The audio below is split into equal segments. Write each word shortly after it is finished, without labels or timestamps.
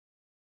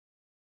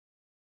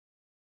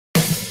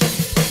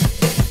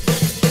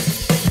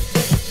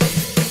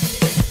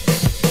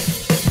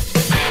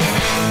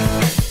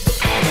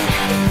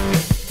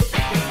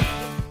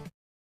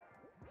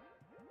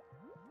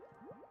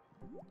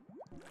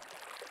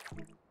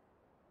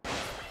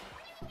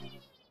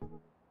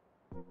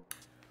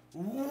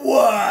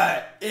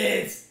What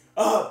is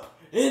up,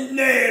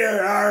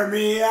 Inator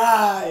Army?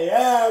 I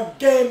am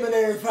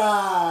Inator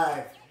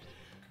 5,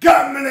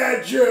 coming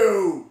at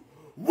you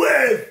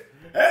with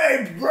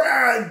a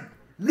brand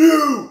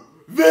new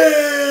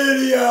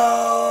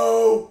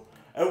video!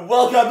 And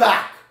welcome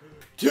back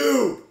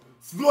to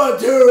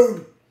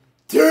Splatoon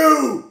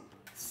 2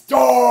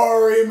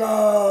 Story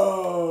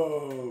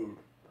Mode!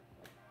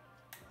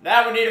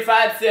 Now we need to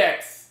find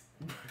 6.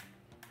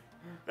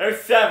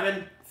 There's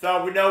 7.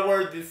 So we know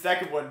where the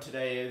second one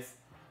today is,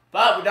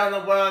 but we don't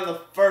know where the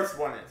first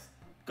one is.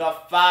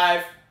 Got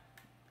 5.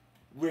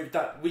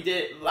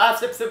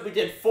 Last episode we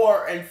did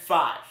 4 and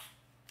 5.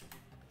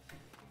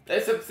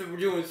 This episode we're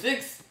doing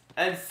 6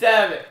 and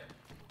 7.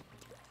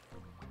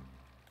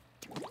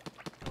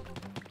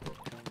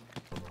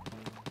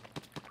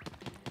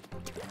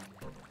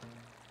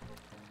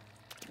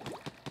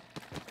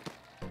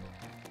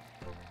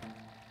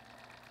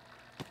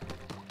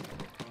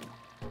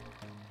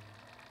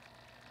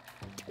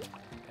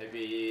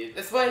 Maybe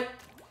this way?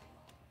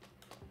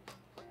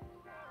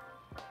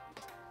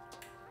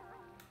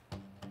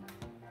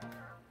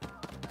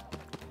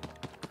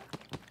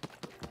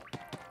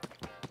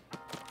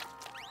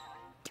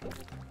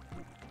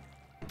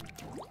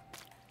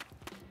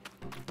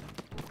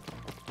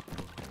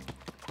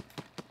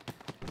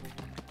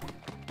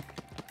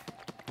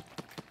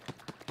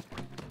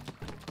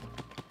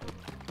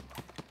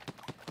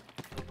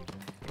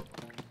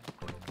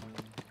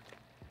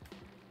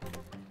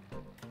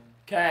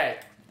 Okay.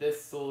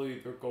 This will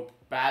either go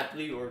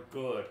badly or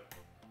good.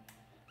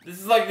 This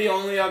is like the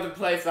only other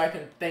place I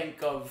can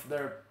think of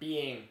there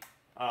being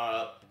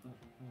the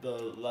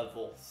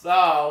level.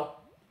 So,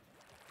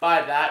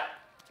 by that.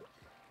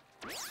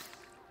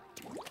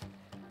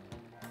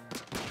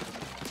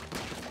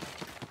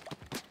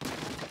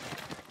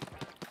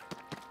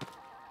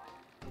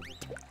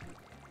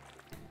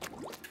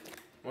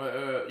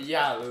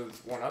 Yeah,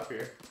 there's one up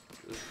here.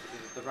 This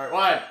is the right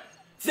one.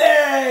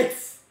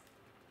 6!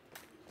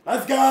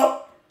 Let's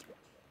go!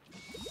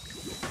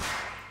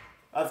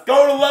 Let's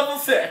go to level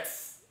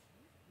 6.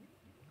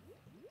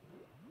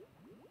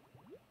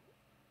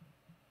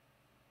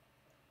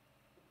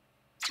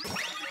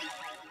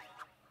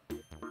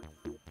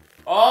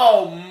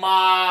 Oh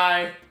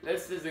my!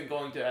 This isn't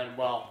going to end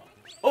well.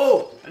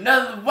 Oh,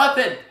 another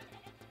weapon!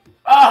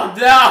 Oh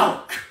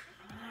no!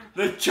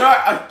 A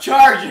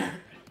charger!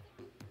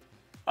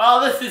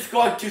 Oh, this is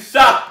going to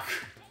suck!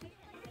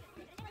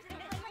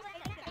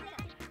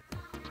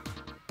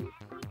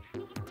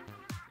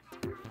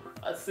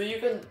 So you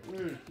can,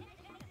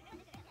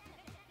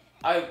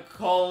 I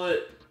call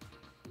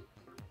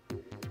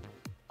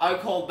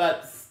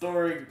that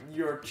storing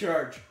your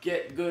charge.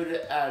 Get good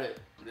at it,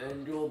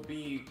 and you'll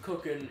be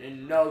cooking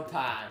in no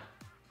time.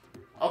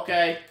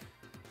 Okay.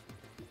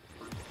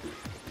 This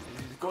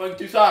is going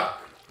to suck.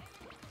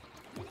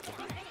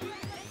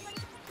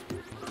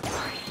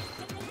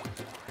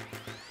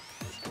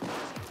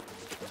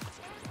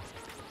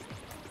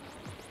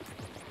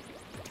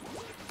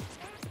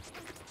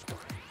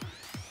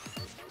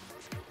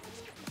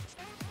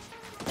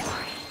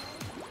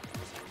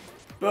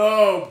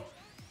 Boom!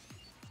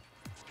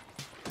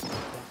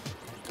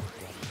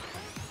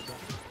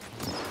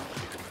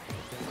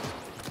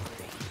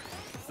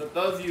 So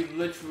those of you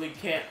literally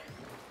can't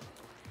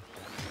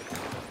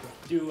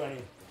do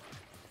anything.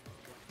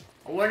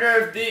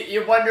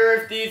 You wonder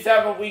if these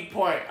have a weak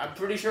point. I'm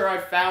pretty sure I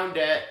found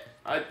it.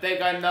 I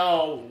think I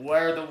know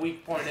where the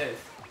weak point is.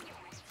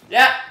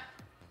 Yep!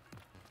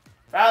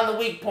 Found the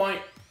weak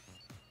point.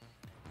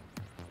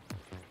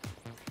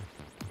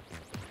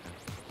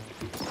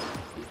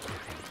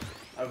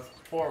 That was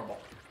horrible.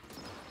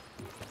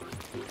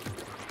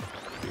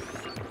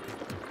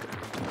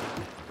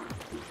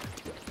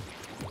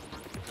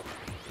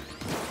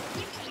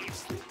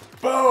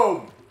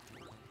 Boom!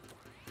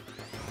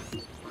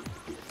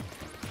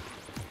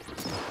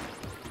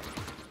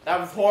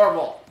 That was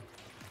horrible.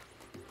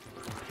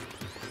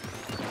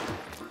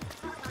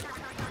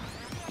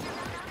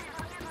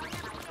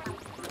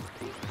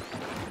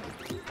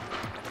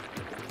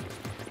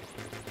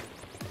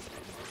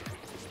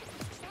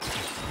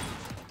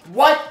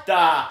 What the?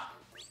 I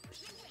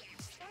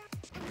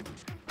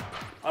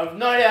have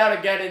no idea how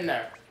to get in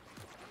there.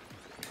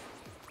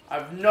 I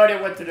have no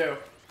idea what to do.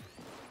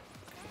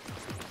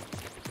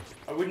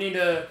 We need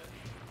to...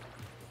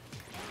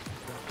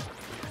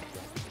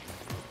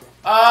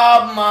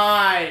 Oh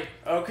my!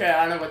 Okay,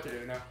 I know what to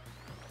do now.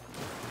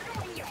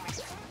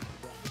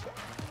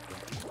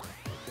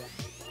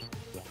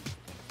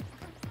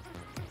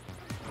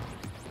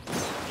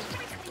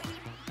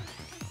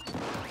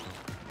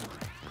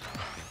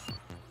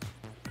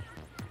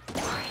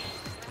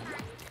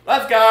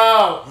 Let's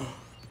go!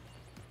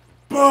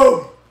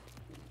 Boom!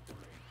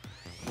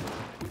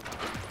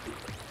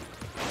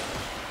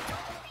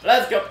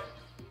 Let's go!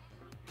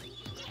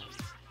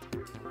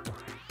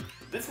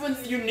 This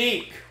one's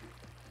unique.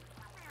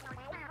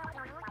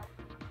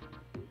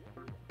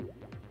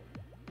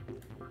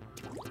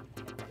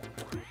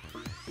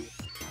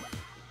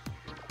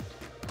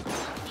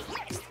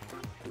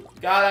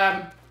 Got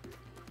him.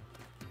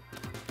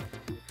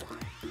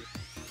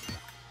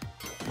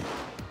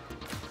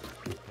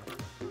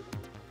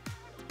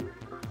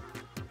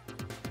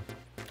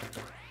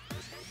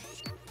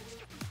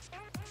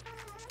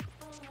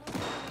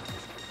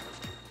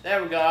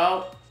 There we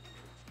go.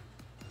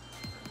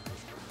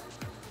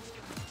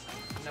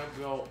 Now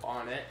go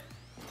on it.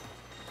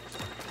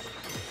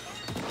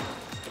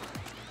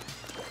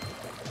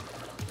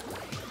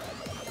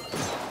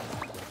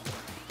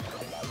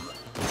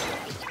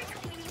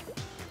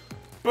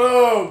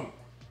 Boom!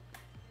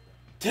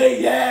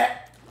 Take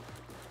that!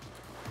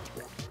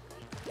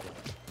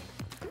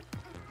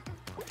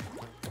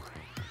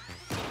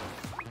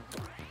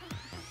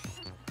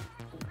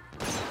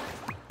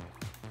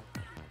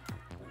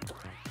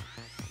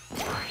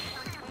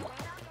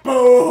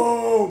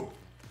 Boom!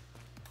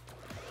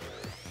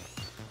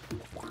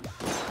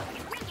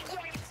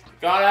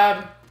 Got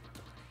him!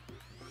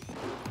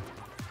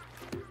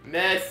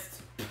 Missed!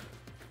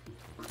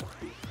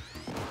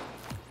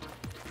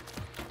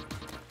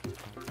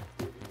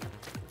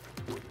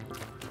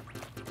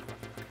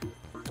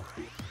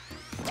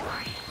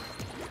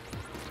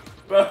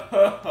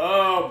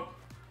 Boom!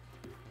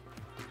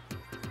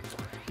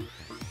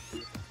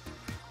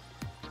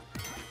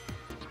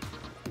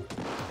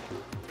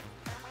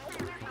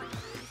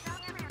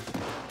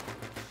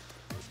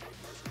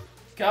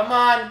 Come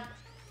on!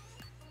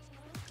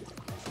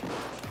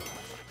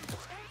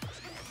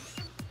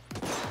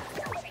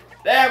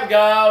 There we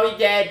go, he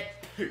dead.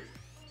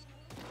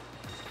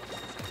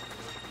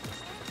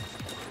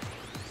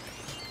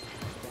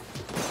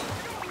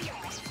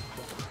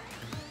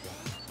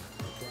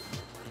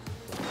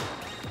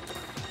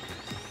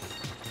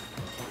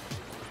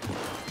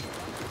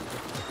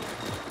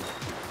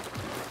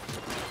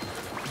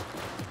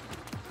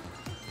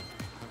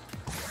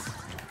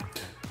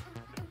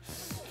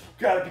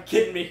 Gotta be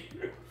kidding me.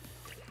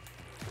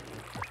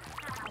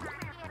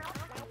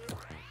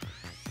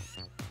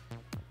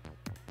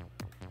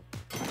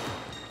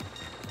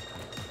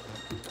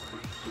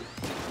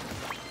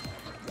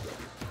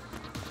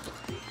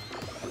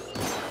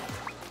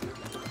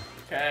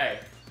 Okay.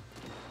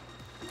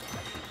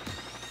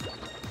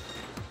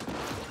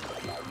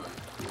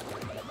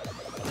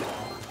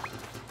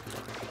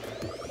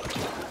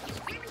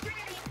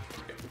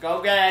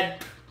 Go good.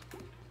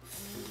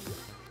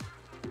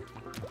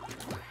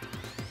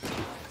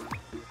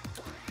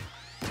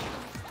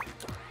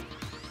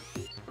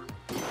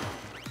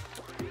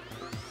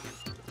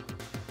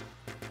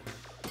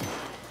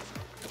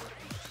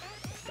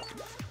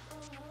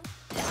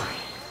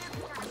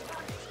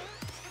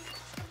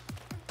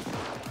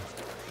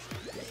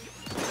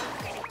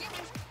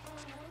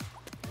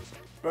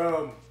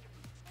 Boom.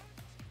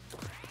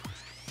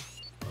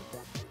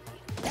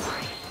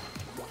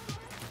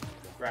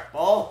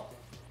 Grapple.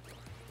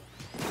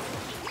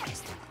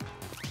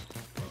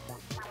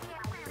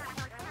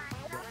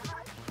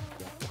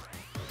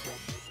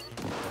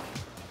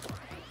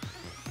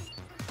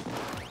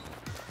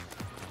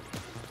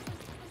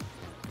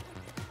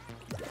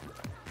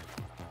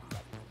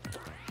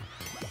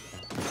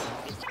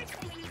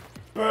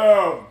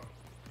 Boom.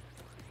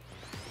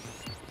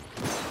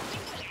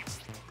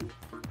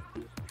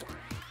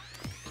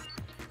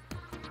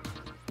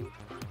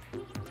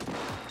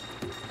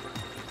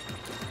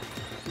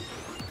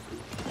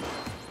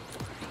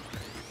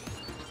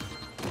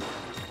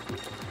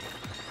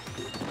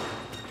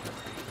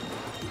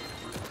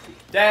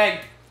 Dang,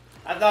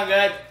 that's not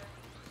good.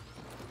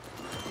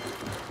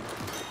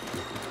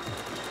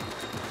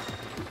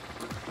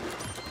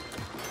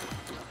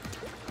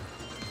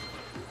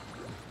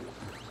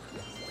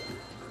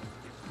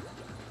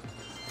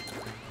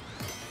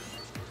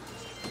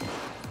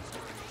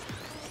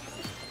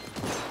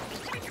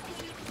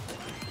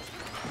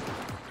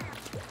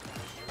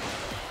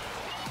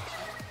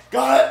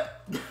 Got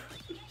it!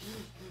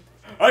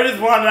 I just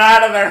wanted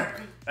out of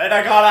there, and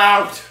I got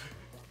out.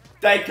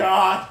 Thank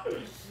God.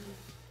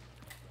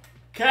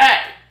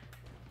 Okay.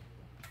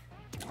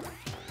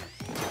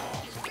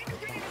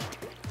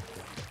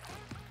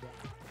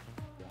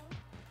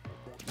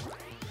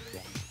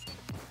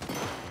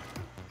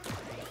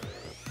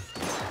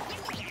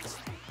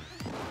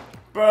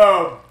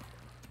 Boom.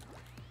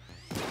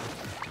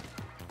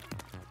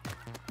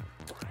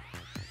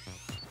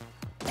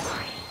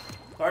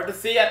 Hard to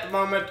see at the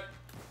moment.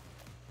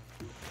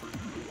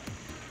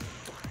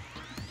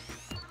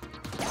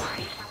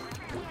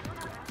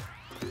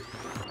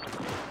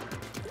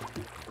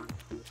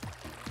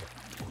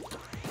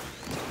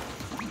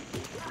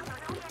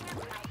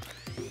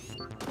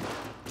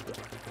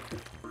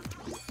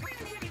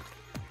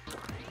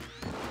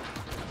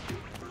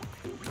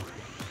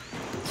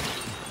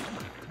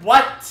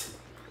 What?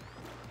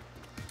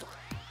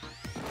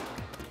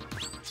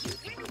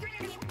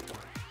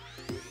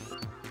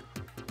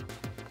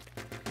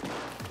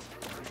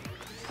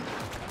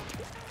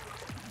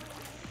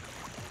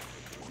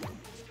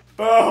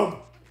 Boom!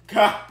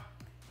 God.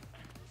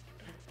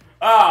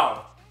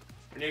 Oh!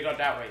 We need to go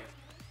that way.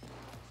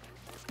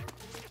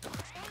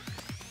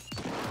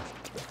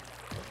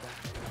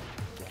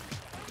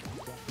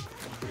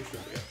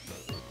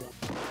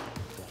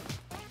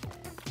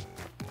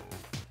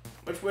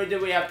 Which way do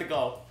we have to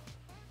go?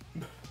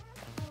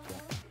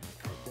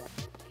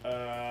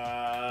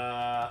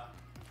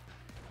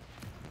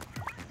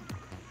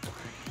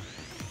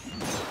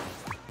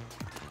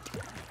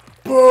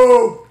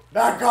 Boom!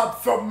 That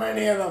got so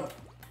many of them.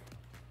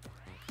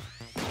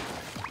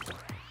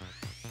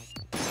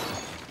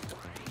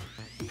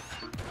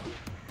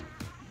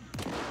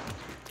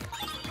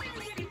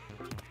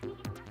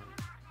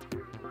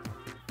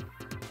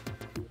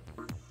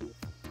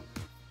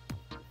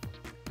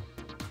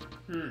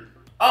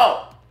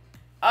 Oh!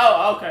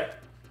 Oh, okay.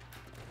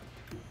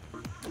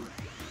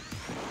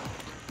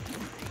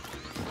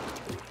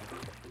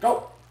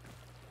 Go!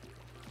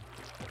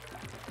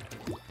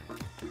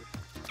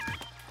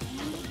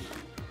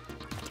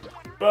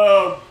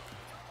 Boom!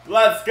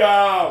 Let's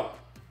go!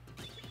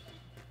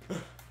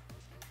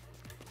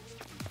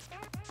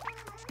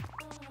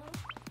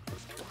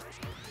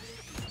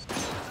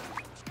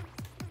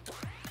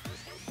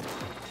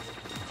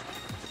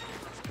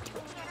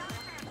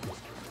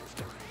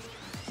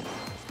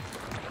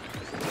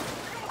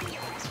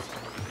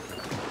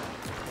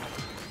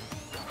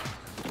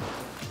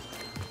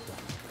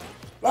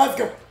 Let's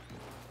go!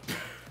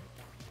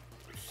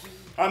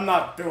 I'm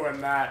not doing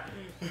that.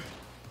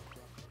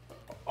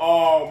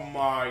 Oh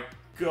my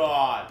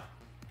god.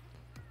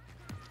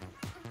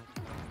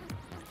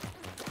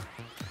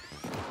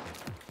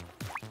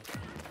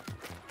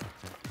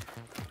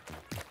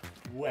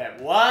 Wait,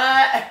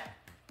 what?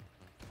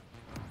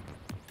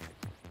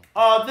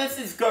 Oh, this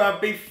is gonna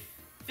be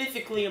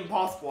physically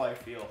impossible, I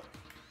feel.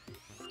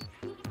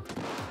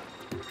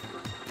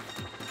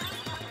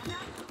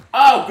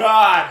 Oh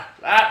god,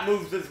 that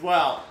moves as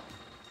well.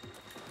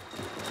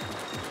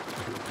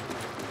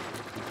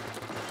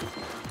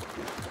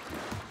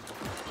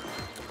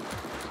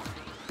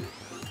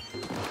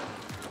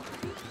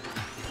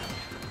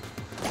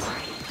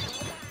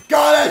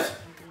 Got it!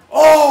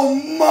 Oh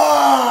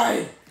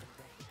my!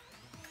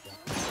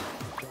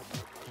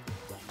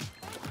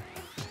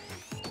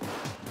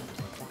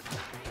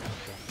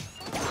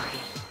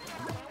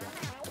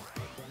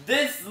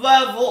 This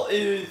level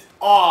is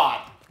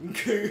odd.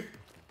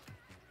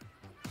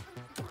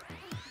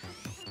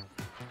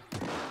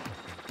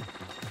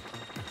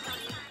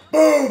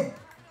 Boom!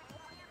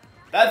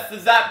 That's the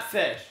zap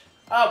fish.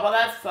 Oh, well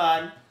that's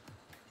fun.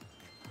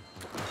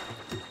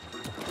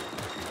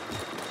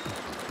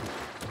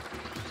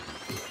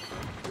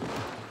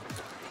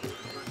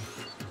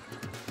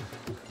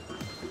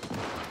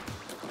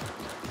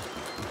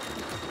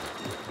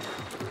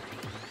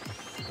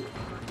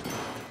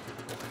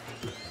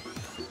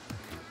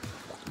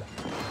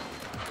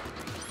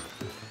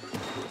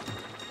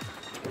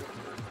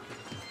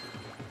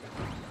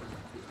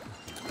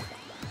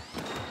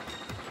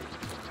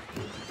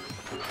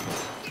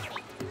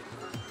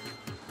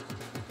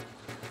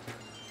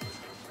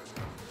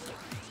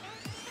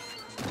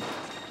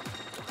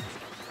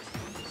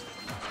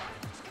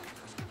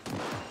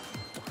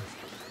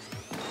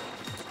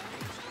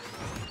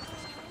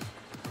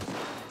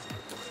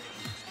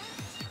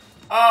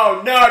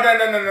 Oh, no.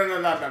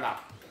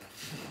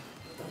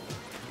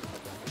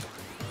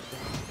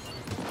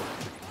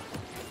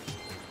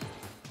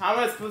 How am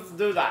I supposed to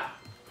do that?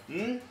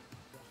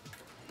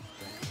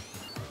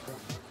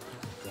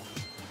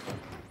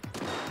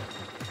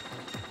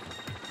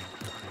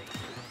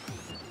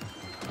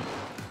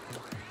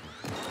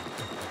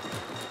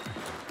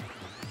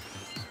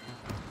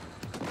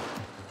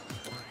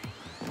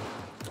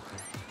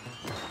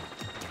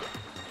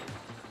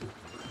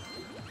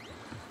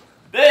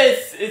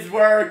 This is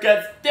where it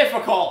gets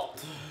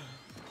difficult.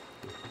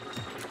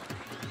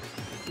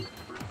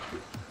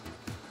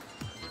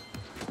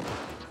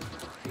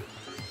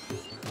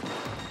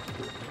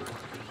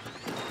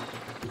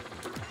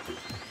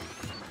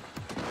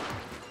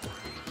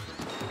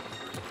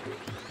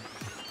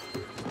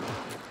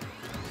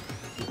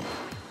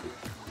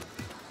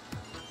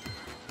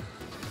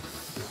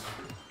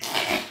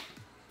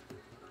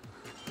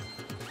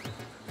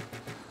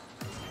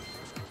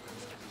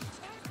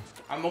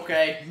 I'm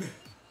okay.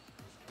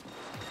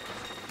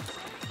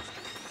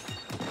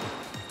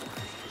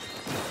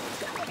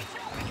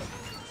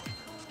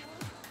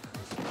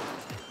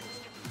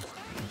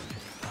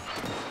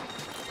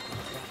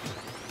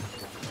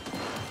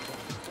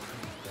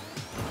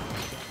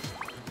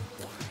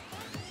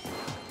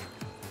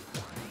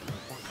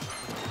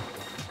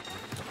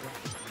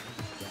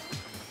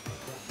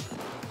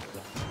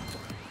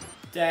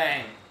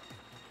 Dang.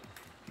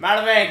 I'm out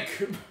of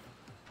ink.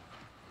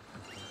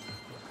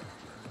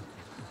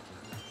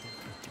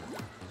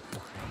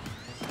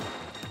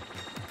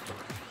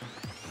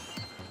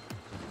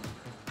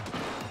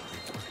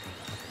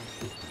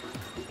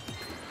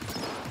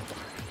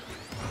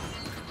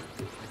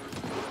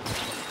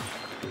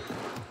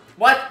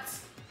 What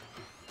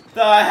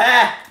the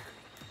heck?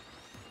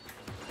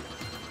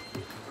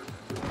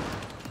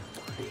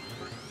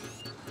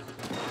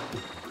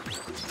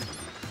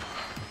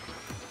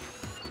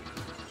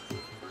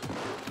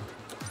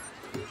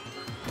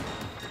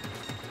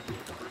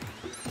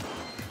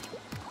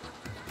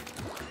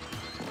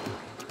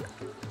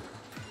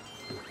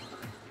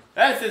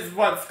 This is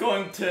what's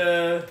going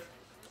to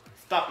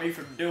stop me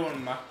from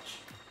doing much.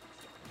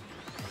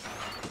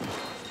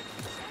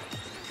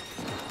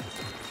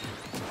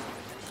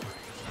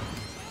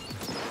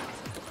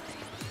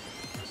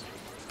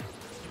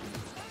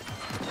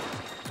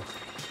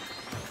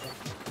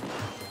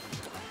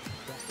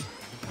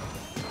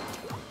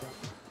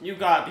 You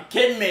gotta be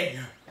kidding me!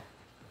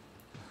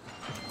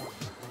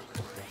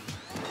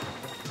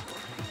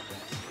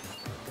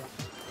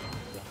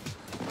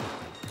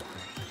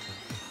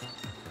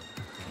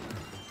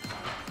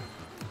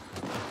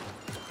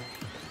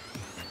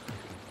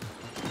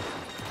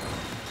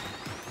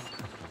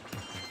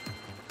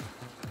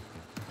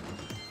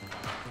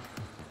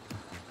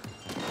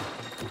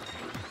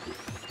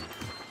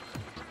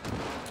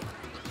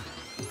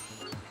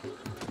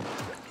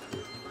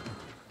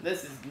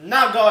 This is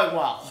not going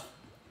well.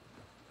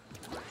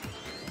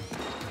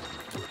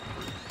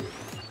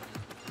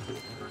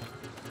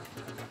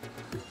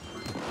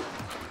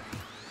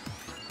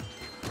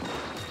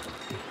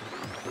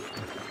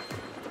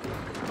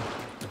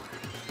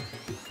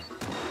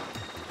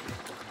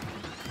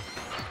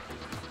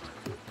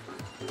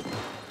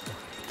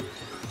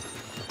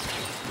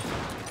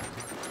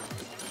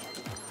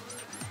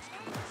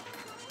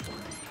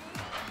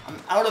 I'm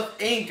out of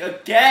ink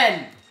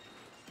again.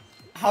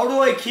 How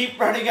do I keep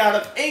running out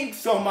of ink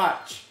so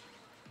much?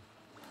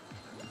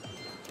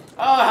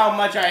 Oh, how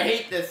much I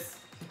hate this.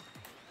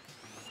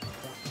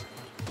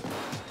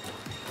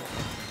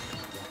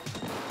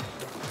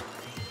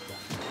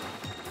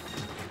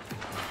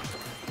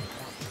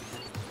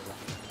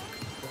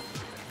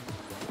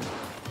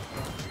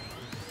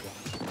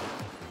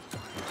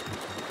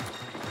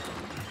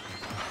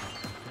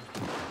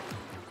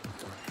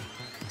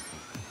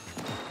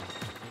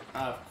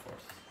 Of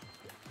course.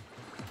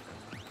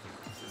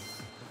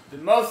 The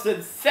most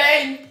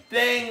insane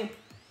thing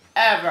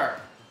ever.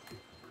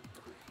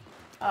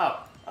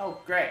 Oh,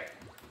 great.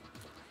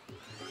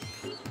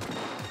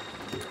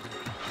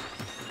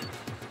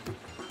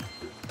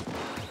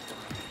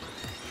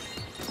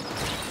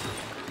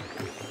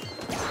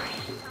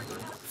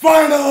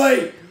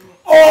 Finally!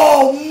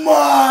 Oh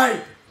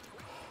my!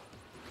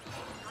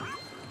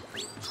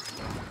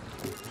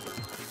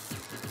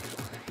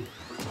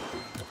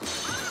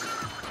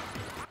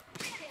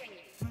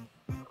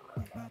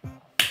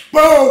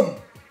 Boom!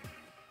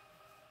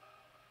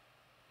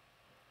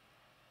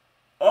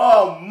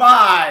 Oh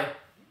my!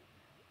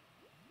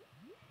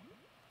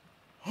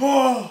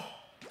 Oh,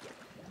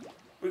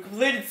 we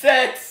completed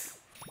 6.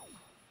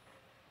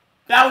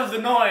 That was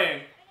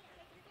annoying.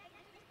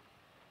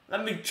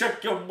 Let me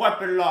check your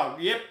weapon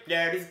log. Yep,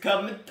 there it is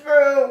coming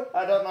through.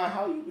 I don't know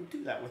how you would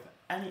do that with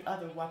any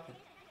other weapon.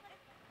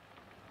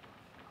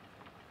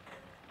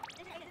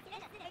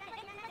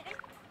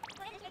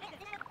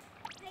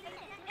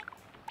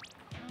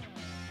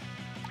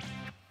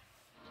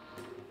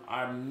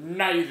 I'm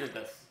not using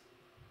this.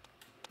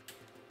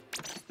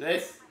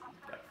 This?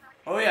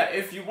 Oh yeah,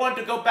 if you want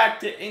to go back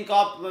to ink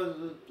up,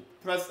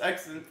 press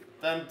X and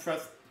then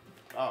press...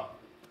 Oh.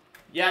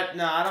 Yeah,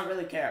 no, I don't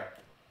really care.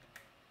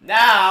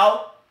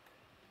 Now,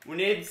 we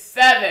need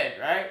 7,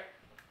 right?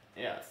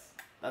 Yes,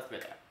 that's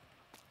better.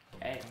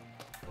 Okay.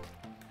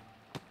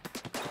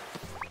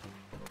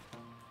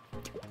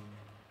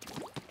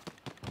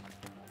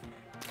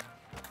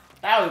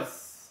 That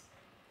was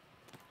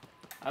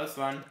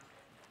fun.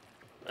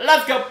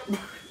 Let's go!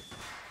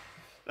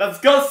 Let's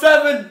go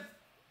 7!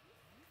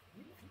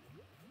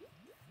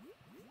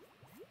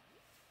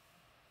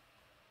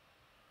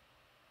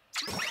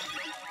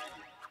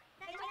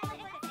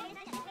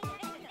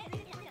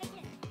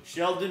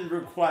 Sheldon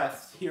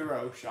requests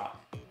hero shot.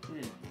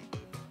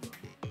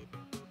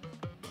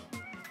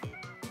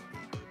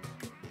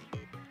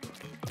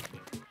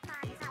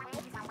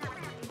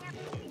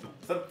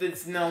 Something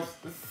smells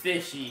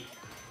fishy.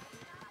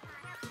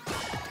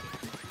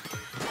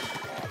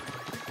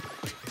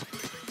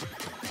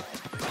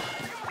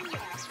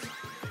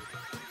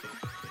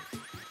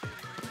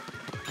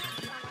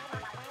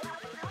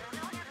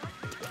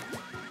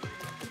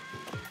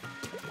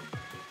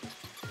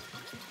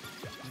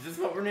 Is this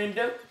what we're gonna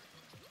do?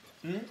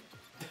 Boom.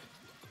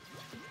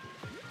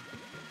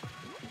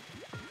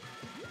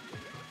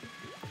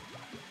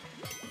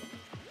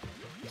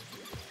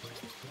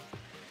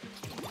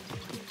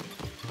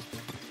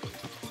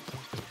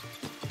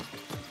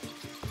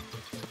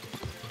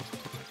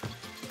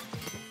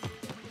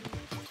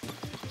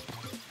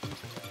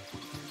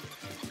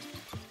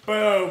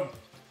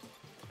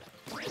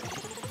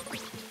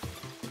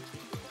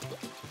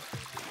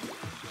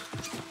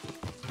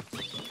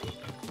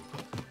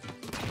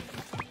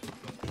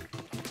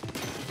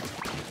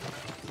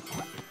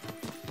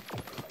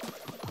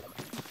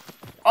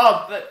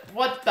 Oh, but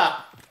what the?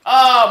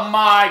 Oh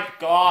my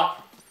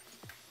god.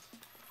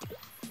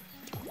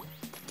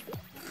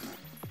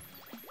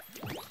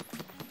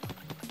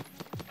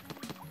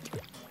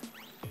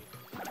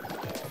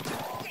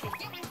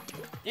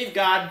 He's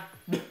gone.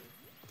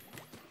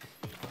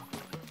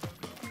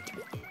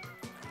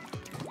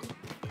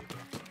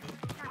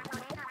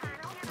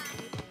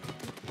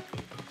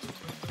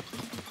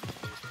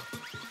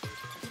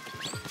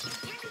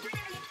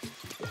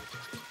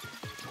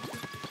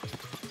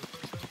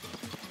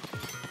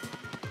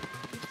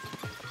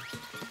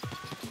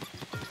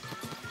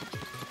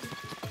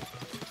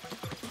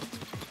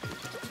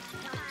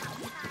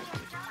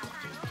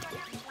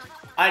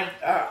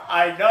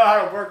 I know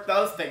how to work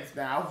those things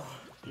now.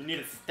 You need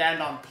to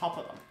stand on top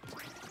of them.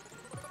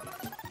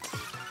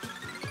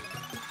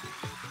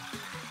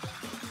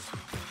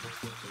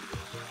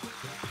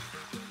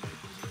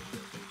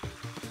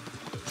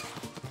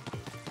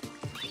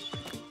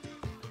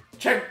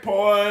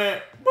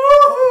 Checkpoint!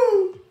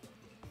 Woohoo!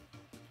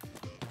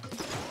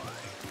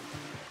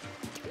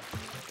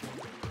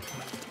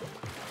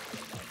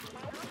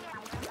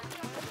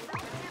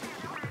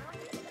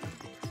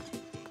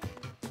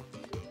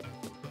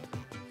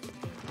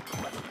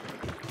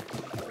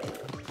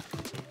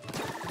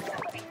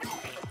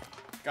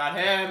 Got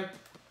him.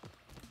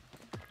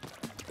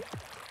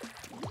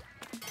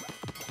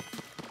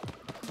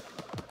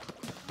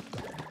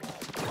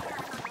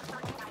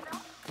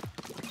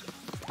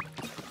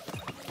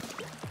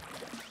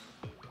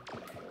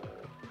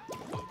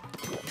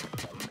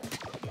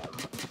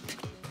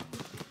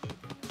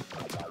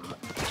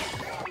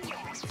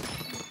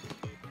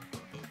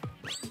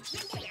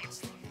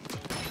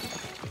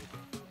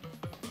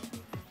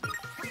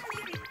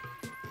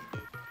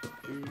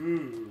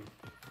 Ooh.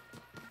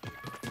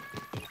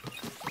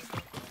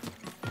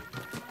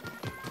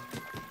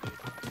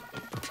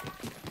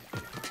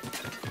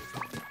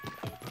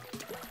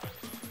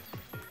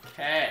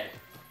 Okay.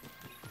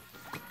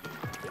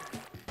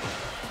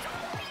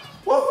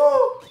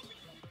 Woohoo!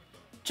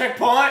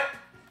 Checkpoint!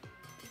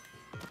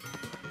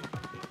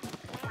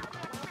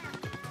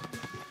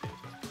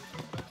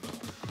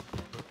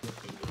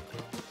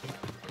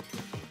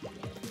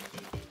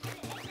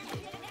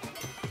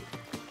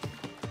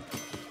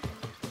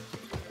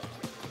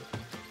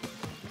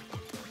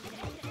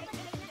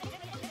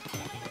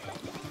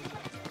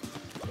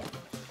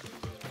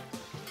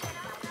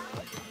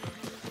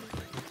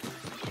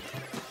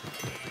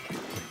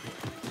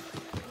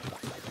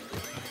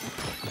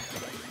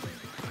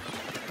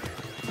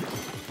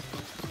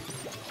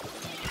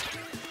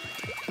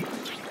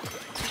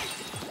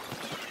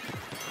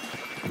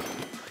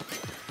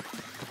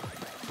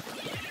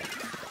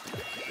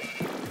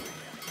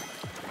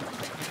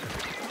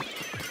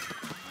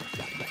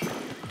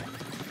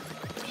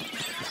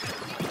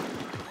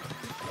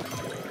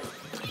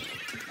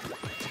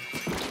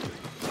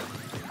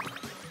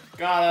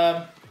 Got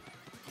him.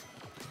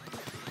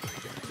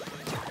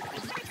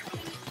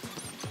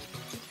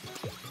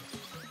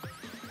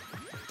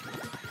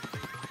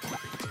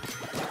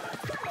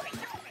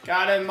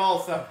 Got him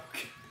also.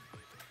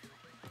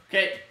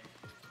 Okay.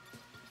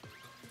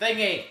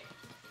 Thingy.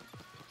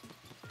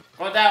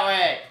 Go that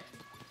way.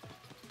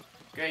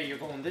 Okay, you're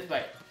going this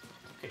way.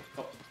 Okay,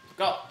 go.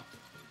 Go.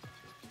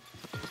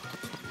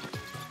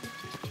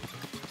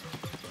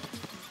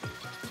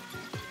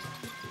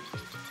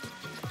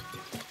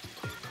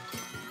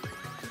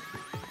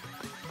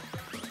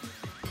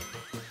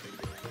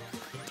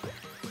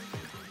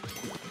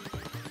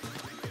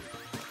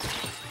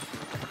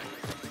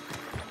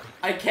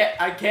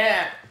 I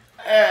can't.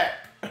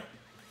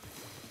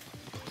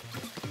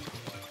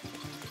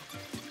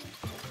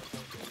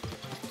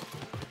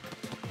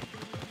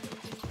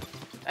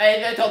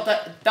 Hey, little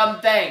dumb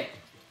thing.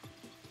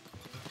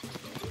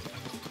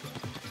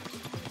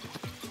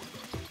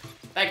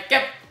 Thank you.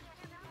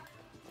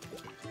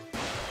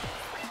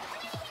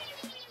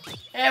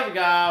 There we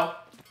go.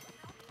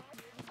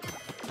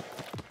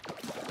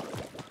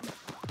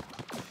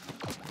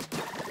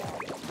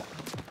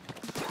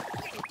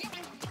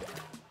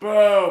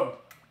 Boom!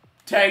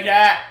 Take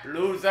that,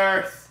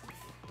 losers!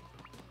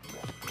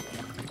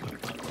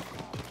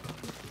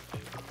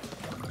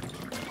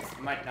 This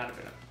might not have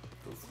been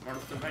the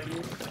smartest of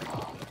ideas.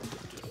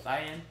 Just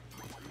saying.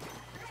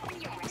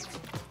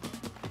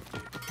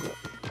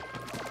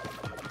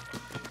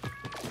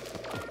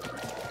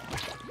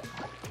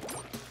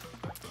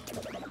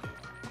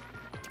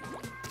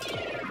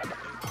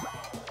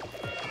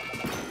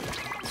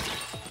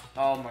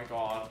 Oh my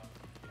god.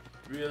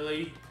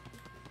 Really?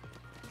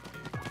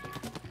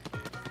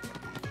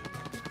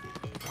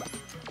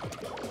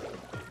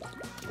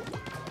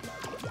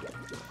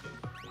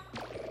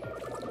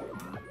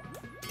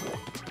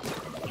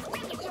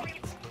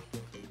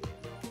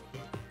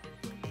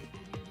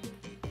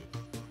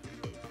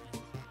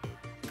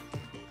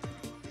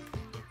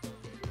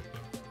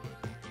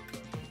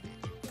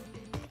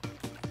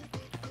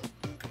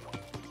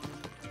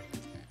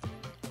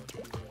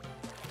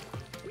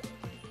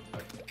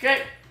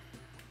 Okay.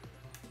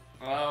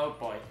 Oh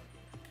boy.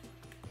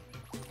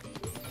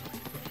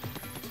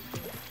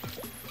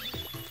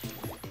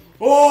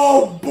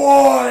 Oh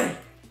boy!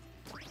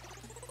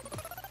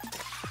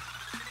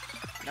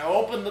 Now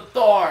open the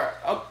door.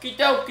 Okie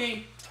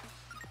dokie.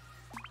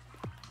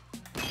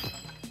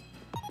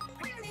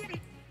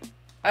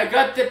 I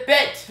got the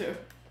bit.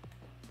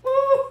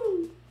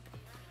 Woohoo!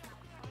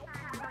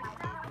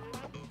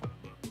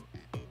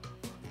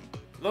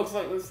 Looks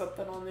like there's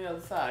something on the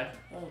other side.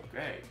 Oh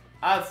great.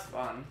 That's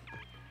fun.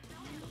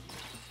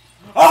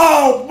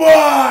 Oh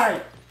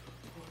my!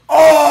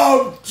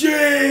 Oh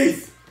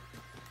jeez!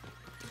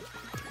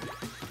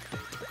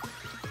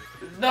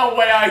 There's no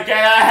way I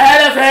get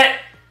ahead of it!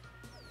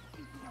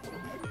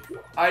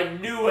 I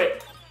knew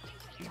it.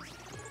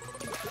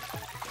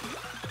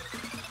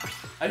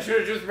 I should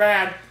have just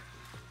ran.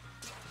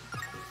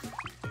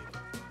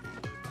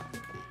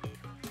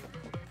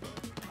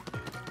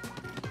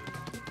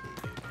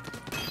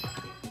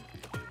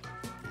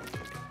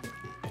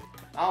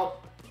 Oh,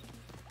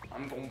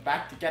 I'm going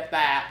back to get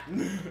that.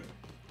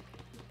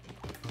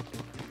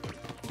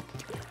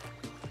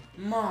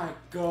 My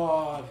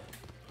God.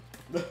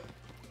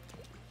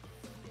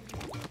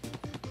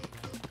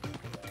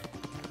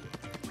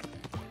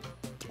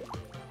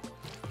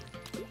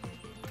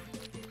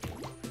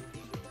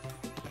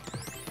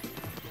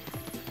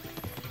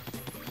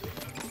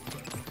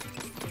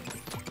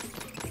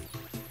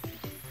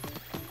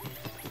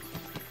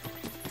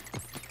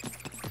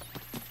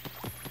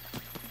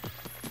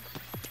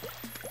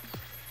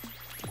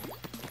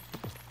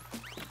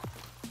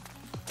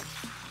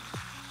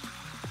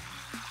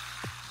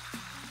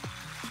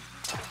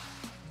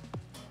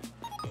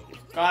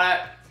 Got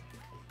it.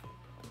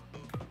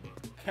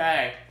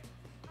 Okay.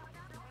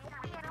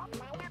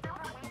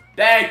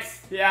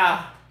 Thanks.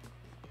 Yeah.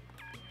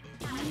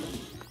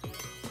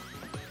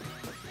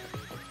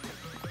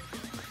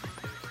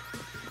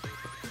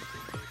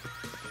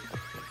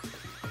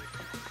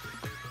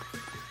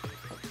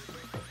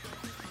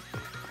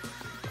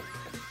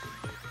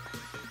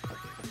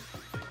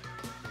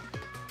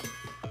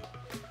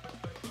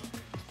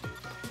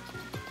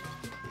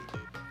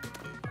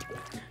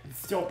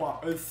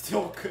 It's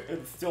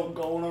still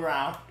going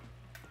around.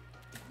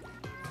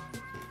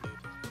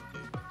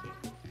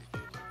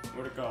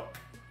 Where'd it go?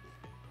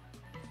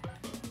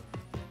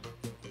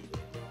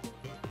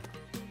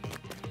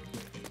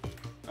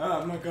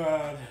 Oh my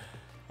God.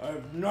 I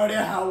have no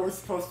idea how we're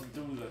supposed to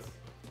do this.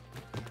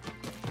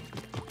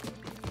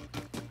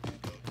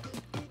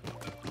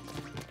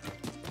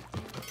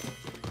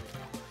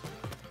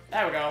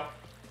 There we go.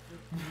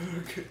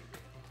 Okay.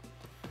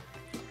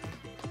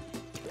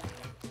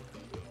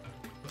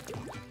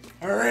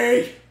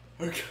 Hurry!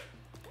 Okay.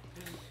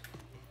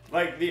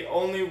 Like, the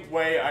only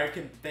way I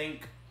can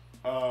think,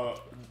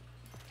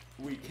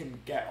 we can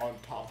get on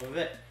top of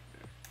it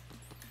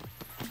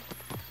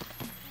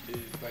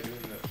is by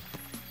doing this.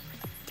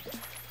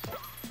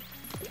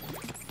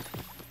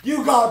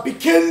 You gotta be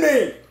kidding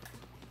me!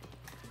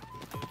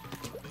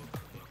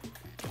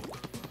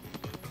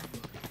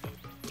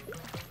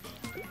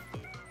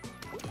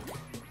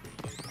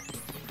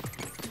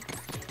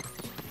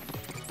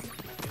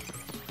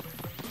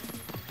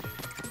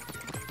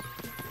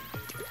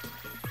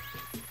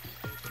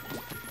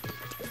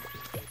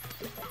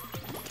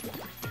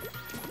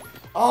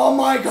 Oh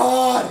my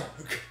God!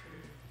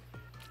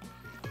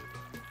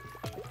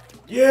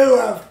 You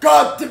have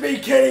got to be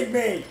kidding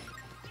me!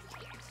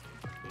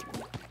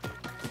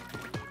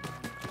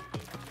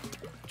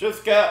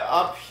 Just get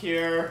up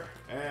here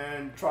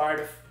and try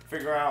to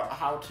figure out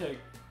how to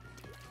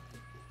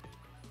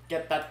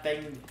get that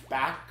thing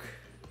back.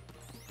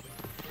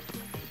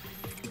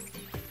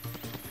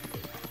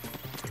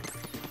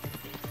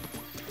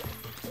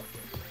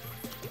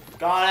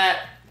 Got it!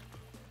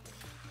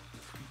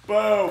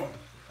 Boom!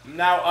 I'm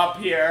now up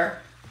here.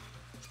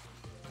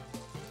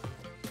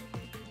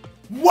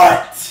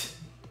 What?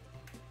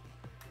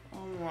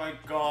 Oh my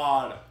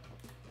God.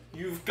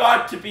 You've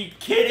got to be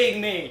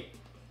kidding me.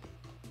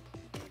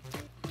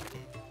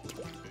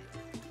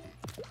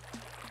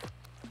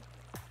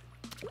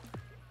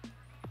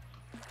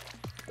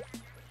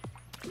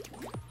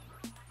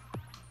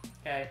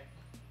 Okay.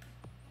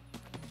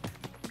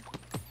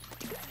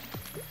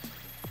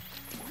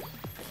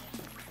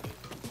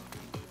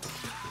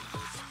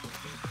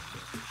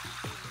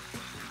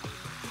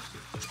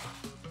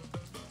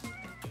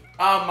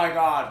 Oh my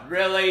God,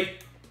 really?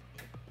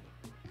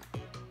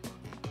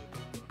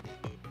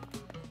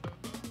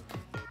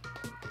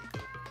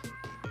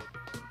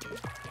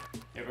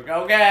 Here we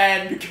go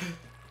again.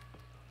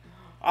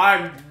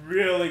 I'm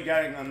really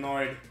getting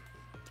annoyed.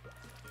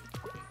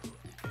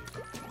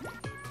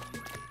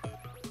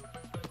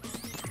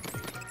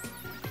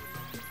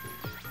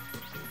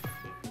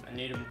 I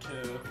need him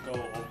to go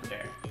over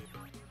there.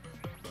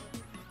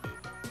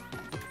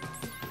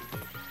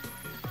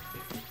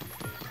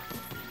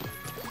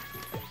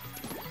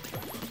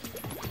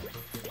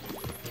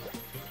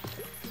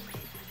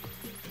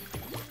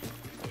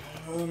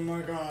 Oh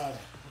my God.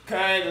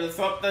 Okay, let's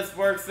hope this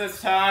works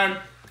this time.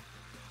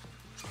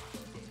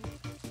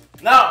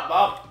 No,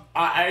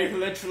 I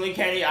literally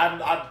can't eat.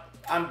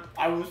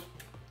 I was.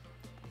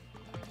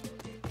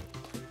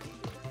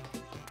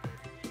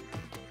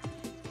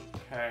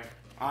 Okay,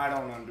 I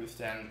don't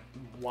understand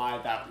why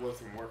that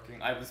wasn't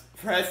working. I was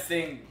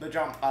pressing the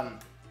jump button.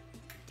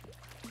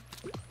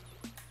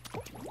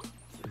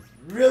 This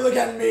is really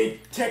getting me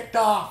ticked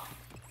off.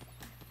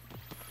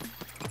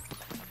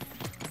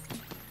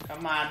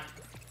 Come on.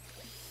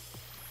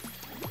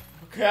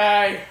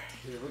 Okay,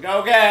 here we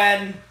go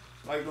again.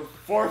 Like the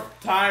 4th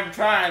time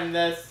trying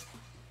this.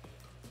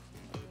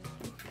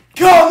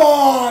 Come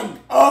on!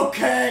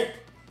 Okay.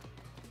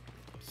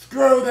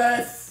 Screw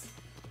this.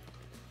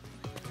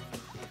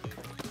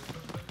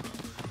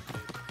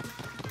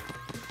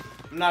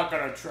 I'm not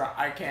gonna try.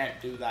 I can't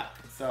do that.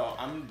 So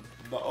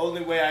the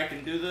only way I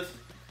can do this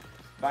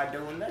by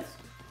doing this.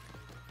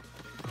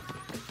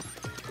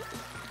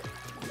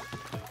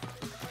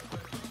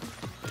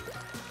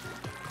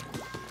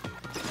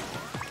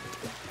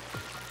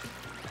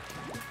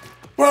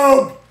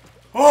 Boom!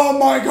 Oh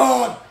my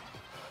god!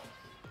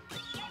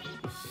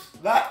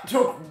 That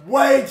took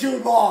way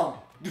too long!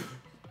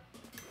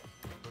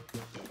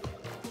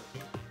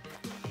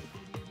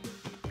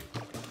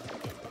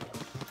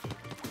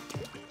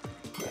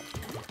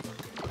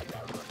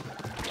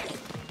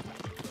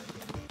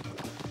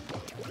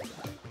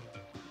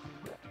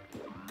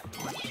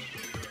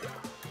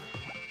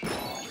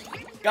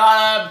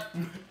 Got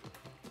him!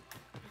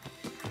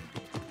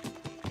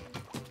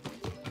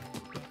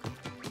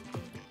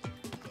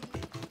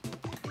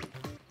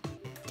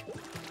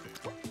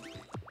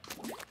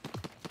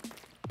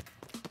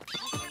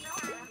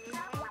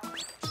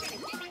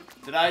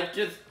 Did I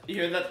just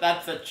hear that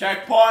that's a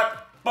checkpoint?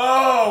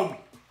 Boom!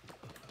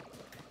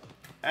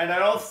 And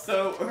I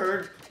also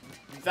heard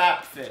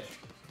Zapfish.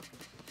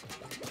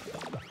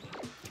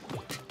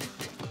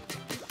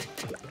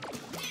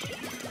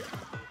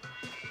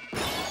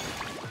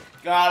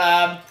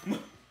 Got him!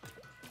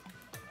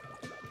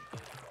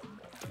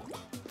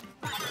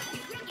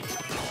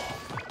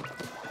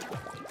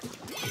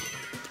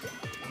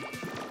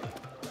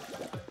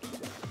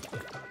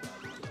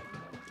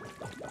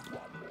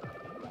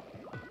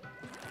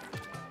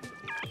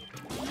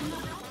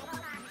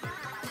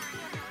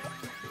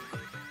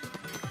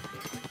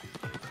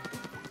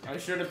 I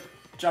should have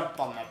jumped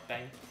on that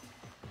thing.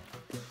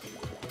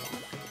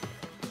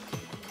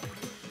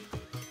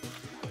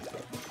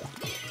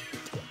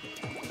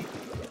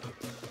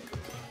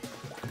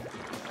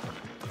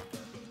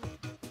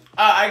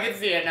 I can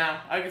see it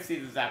now. I can see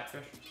the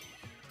Zapfish.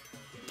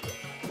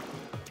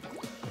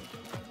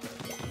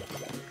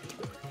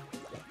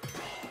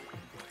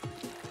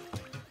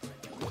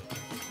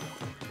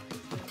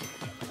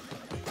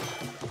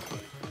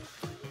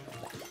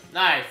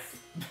 Nice.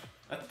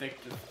 That thing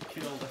just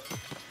killed it.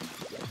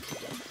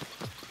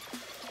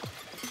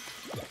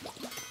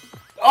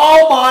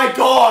 Oh my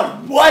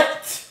god, what?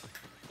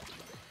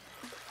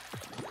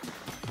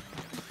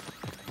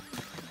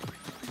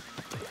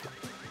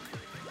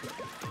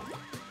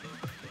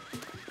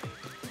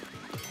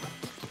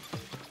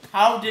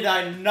 How did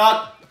I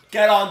not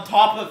get on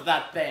top of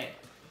that thing?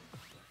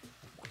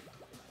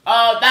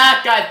 Oh,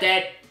 that guy's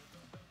dead.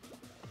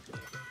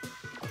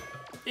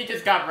 He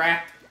just got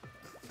wrecked.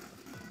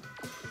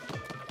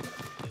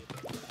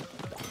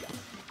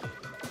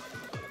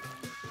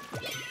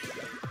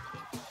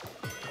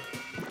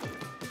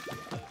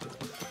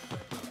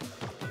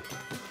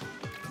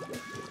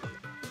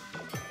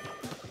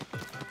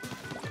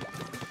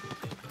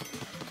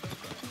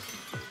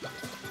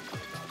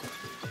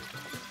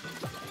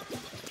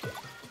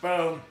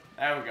 Boom.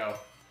 There we go.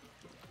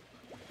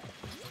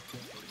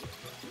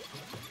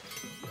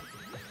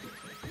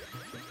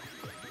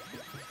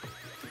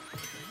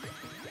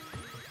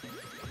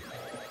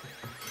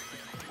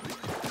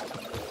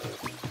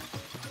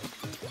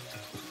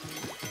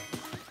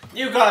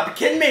 You gotta be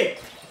kidding me!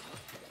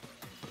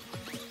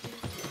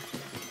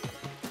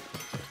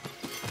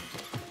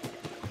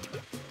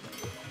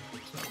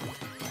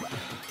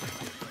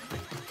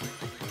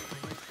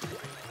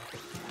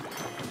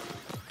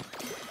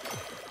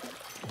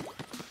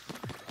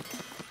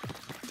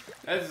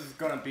 This is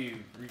gonna be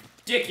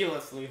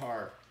ridiculously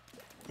hard.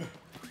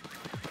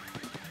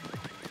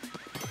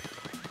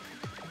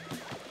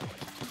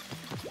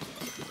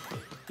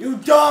 You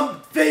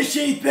dumb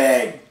fishy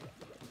thing!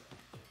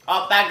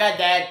 Oh, that guy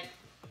dead.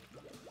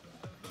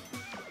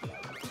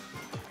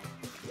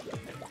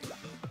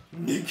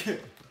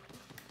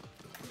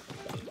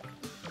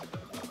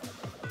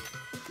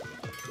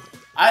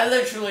 I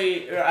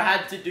literally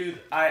had to do.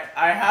 I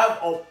have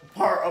a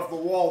part of the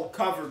wall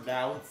covered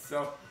now,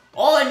 so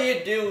all I need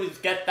to do is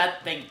get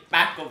that thing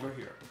back over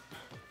here.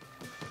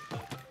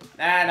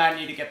 And I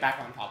need to get back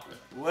on top of it,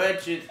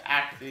 which is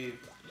actually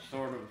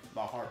sort of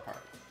the hard part.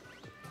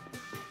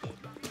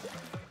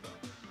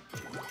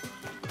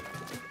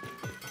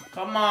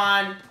 Come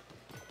on.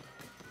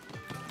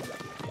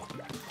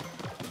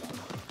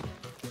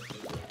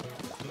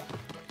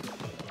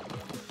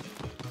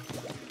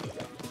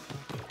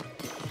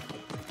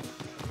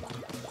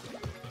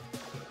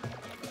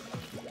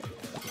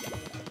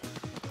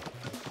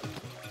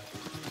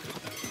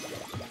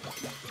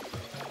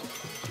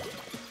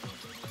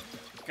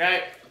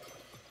 Okay,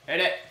 hit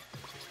it.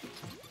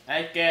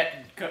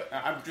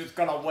 I'm just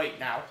gonna wait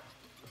now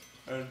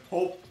and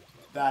hope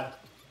that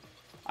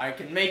I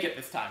can make it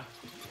this time.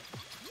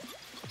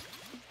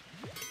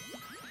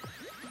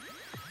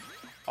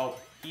 Oh,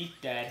 he's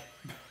dead.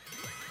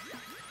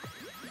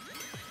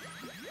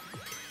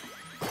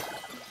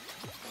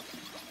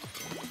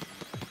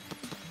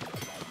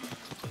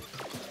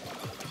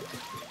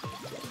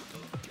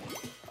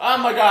 Oh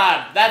my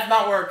god, that's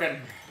not working.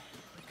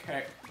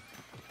 Okay.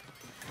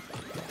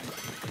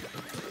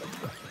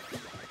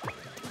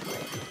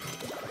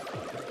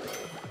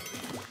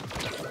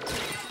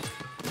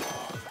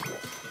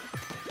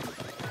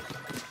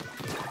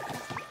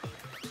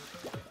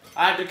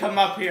 I had to come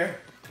up here.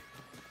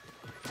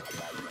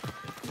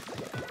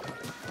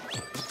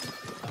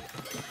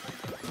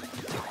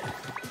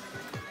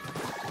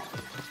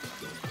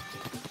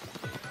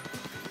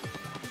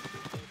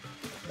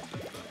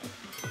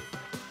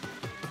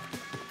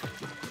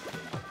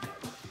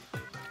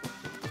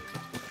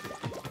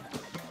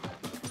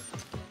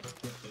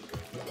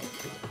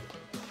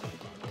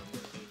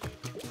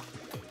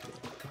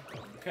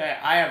 Okay,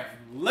 I have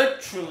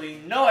literally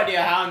no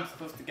idea how I'm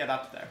supposed to get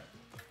up there.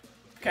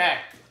 Okay.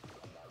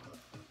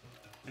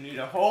 I need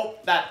to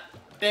hope that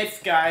this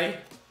guy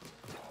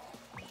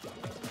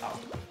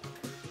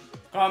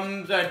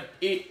comes and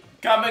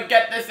come and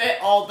get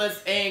all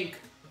this ink.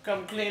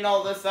 Come clean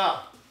all this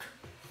up.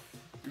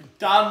 You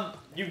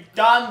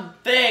dumb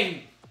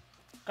thing.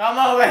 Come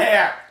over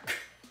here.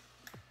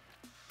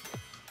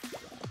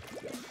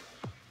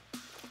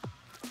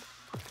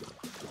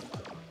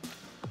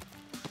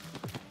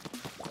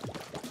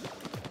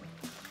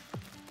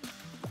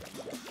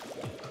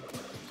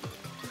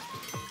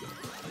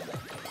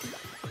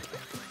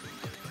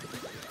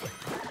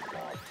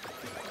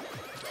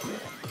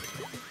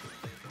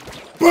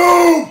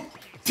 Boom!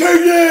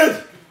 Take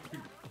it!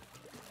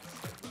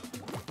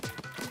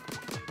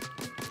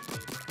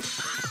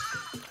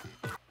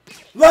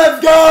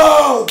 Let's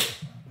go!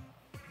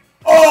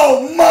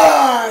 Oh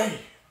my!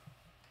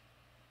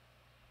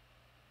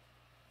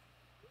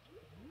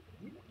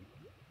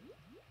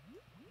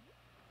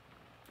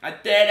 I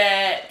did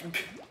it!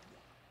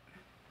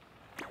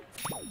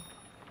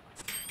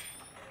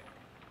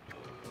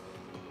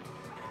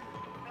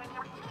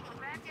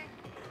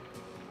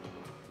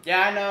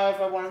 Yeah, I know if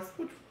I want to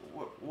switch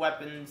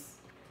weapons.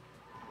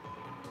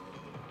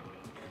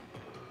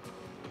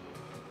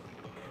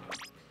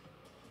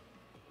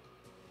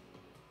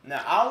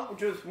 Now, I'll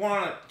just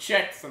want to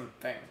check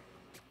something.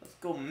 Let's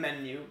go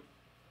menu.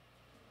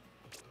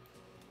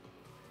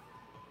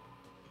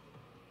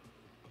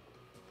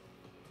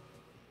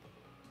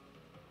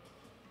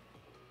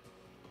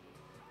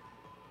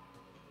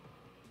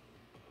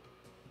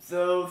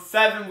 So,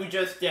 7 we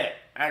just did,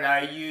 and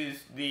I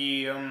used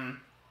the,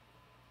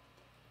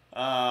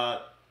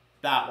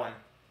 that one.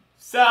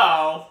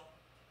 So,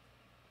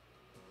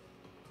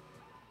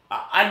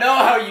 I know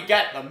how you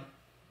get them.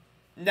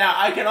 Now,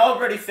 I can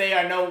already say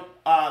I know,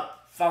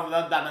 some of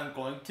them that I'm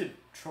going to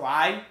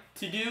try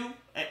to do,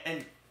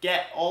 and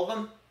get all of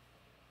them,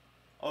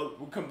 or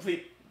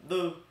complete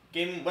the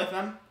game with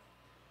them.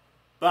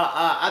 But,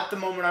 at the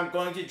moment, I'm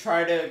going to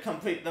try to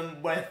complete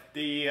them with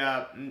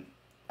the,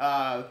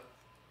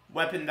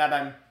 weapon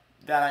that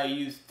I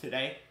used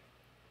today.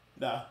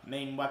 The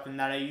main weapon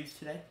that I used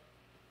today.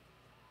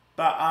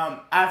 But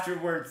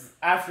afterwards,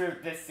 after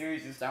this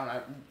series is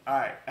done,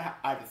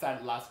 I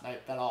decided last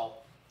night that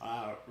I'll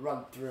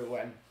run through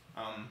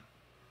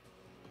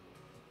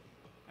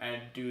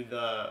and do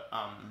the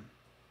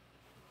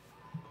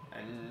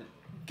and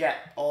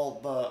get all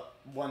the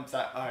ones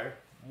that I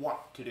want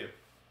to do.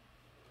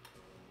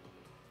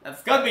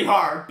 That's gonna be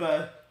hard,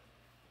 but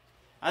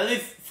at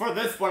least for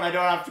this one, I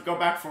don't have to go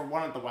back for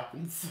one of the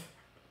weapons.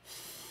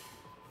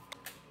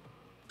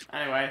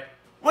 Anyway,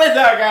 with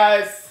that,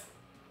 guys,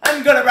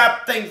 I'm gonna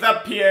wrap things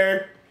up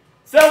here.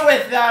 So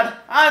with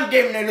that, I'm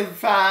Inator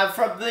 5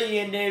 from the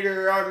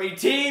Inator Army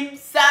team,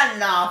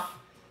 signing off.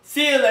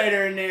 See you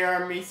later, Inator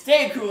Army.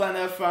 Stay cool and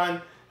have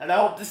fun. And I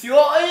hope to see you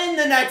all in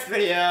the next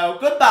video.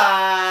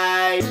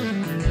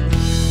 Goodbye!